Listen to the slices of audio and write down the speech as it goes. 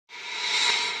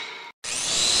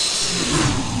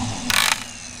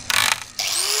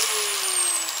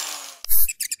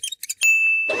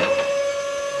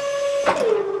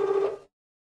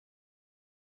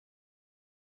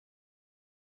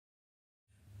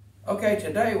Okay,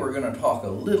 today we're going to talk a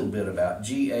little bit about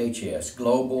GHS,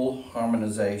 Global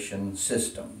Harmonization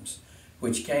Systems,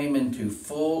 which came into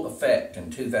full effect in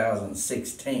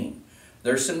 2016.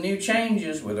 There's some new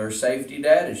changes with our safety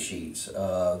data sheets.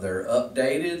 They're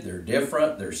updated, they're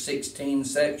different, there's 16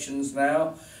 sections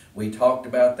now. We talked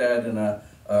about that in a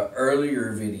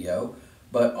earlier video,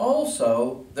 but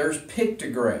also there's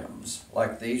pictograms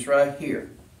like these right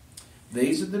here.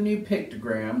 These are the new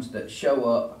pictograms that show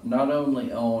up not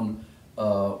only on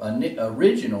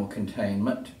original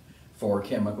containment for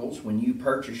chemicals. When you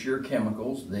purchase your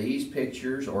chemicals, these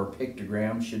pictures or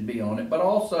pictograms should be on it, but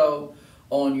also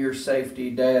on your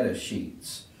safety data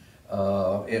sheets.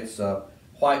 It's a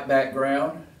white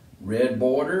background, red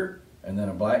border, and then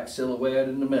a black silhouette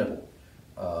in the middle.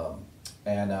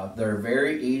 They're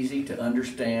very easy to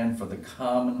understand for the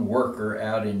common worker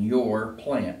out in your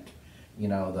plant. You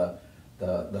know, the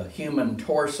human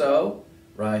torso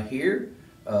right here,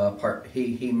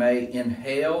 he may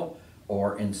inhale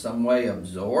or in some way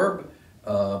absorb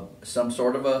some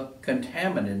sort of a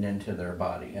contaminant into their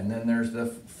body. And then there's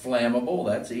the flammable,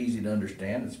 that's easy to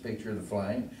understand, it's a picture of the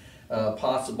flame.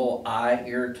 Possible eye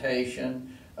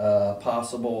irritation,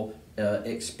 possible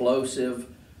explosive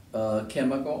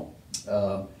chemical,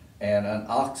 and an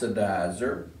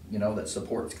oxidizer, you know, that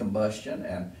supports combustion,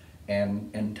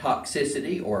 and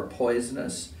toxicity or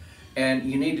poisonous. And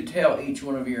you need to tell each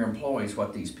one of your employees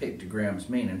what these pictograms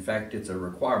mean. In fact, it's a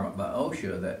requirement by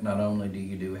OSHA that not only do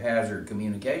you do hazard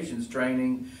communications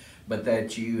training, but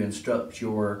that you instruct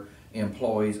your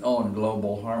employees on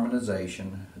global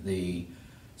harmonization, the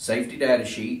safety data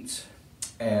sheets,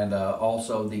 and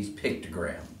also these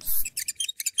pictograms.